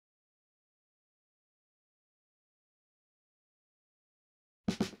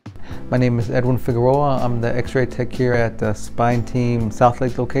My name is Edwin Figueroa. I'm the X-ray tech here at the Spine Team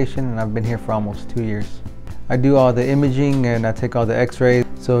Southlake location, and I've been here for almost 2 years. I do all the imaging and I take all the X-rays.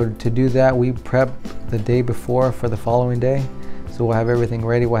 So to do that, we prep the day before for the following day. So we'll have everything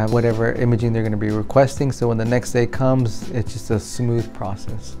ready. We'll have whatever imaging they're going to be requesting. So when the next day comes, it's just a smooth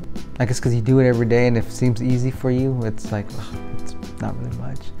process. I guess because you do it every day and if it seems easy for you, it's like, it's not really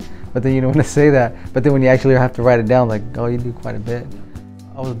much. But then you don't want to say that. But then when you actually have to write it down, like, oh, you do quite a bit.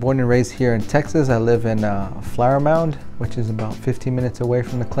 I was born and raised here in Texas. I live in Flower Mound, which is about 15 minutes away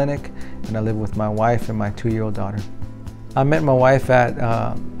from the clinic. And I live with my wife and my 2-year-old daughter. I met my wife at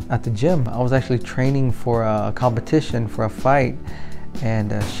the gym. I was actually training for a competition, for a fight,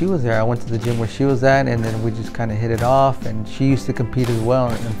 and she was there. I went to the gym where she was at, and then we just kind of hit it off, and she used to compete as well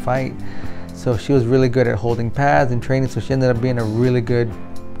and fight. So she was really good at holding pads and training, so she ended up being a really good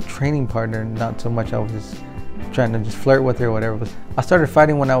training partner. Not so much I was just trying to just flirt with her or whatever. I started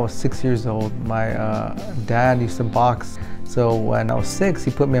fighting when I was 6 years old. My dad used to box, so when I was 6,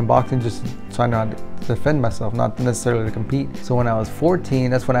 he put me in boxing just so I know how to defend myself, not necessarily to compete. So when I was 14,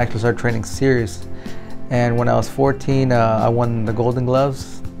 that's when I actually started training serious. And when I was 14, I won the Golden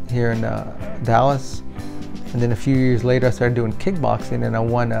Gloves here in Dallas. And then a few years later, I started doing kickboxing, and I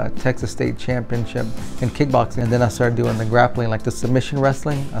won a Texas State Championship in kickboxing. And then I started doing the grappling, like the submission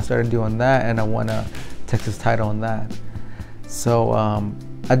wrestling. I started doing that, and I won a Texas title in that. So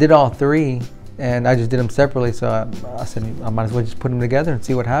I did all three, and I just did them separately. So I said I might as well just put them together and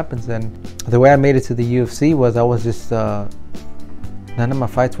see what happens. And the way I made it to the UFC was I was just none of my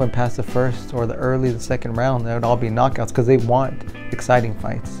fights went past the first or the second round. They would all be knockouts because they want exciting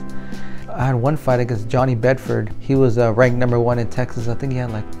fights. I had one fight against Johnny Bedford. He was ranked #1 in Texas. I think he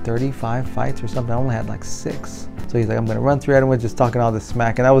had like 35 fights or something. I only had like 6. So he's like, I'm gonna run through it, and we're just talking all this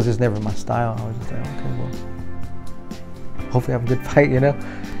smack, and that was just never my style. I was just like, okay, well, hopefully I have a good fight, you know?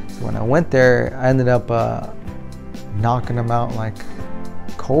 So when I went there, I ended up knocking him out like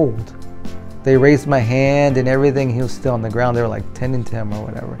cold. They raised my hand and everything. He was still on the ground. They were like tending to him or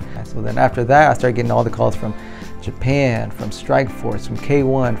whatever. So then after that, I started getting all the calls from Japan, from Strikeforce, from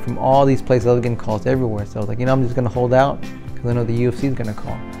K1, from all these places. I was getting calls everywhere. So I was like, you know, I'm just gonna hold out because I know the UFC is gonna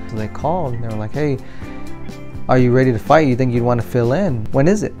call. So they called and they were like, hey, are you ready to fight? You think you'd want to fill in? When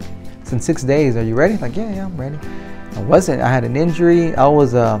is it? It's in 6 days. Are you ready? Like, yeah, I'm ready. I wasn't. I had an injury.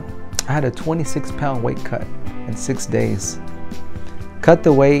 I had a 26-pound weight cut in 6 days. Cut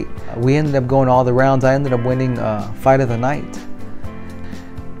the weight. We ended up going all the rounds. I ended up winning fight of the night.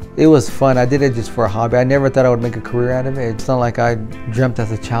 It was fun. I did it just for a hobby. I never thought I would make a career out of it. It's not like I dreamt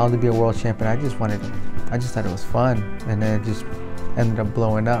as a child to be a world champion. I just thought it was fun, and then it just ended up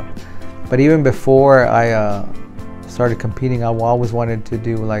blowing up. But even before I started competing, I always wanted to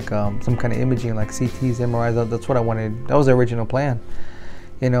do like some kind of imaging, like CTs, MRIs. That's what I wanted. That was the original plan.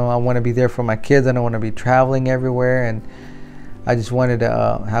 You know, I want to be there for my kids. I don't want to be traveling everywhere, and I just wanted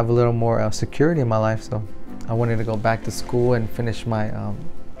to have a little more security in my life. So I wanted to go back to school and finish my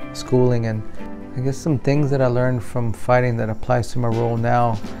schooling. And I guess some things that I learned from fighting that applies to my role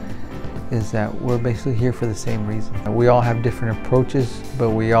now is that we're basically here for the same reason. We all have different approaches, but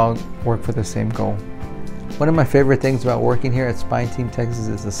we all work for the same goal. One of my favorite things about working here at Spine Team Texas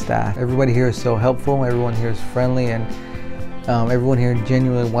is the staff. Everybody here is so helpful, everyone here is friendly, and everyone here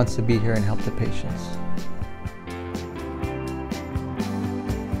genuinely wants to be here and help the patients.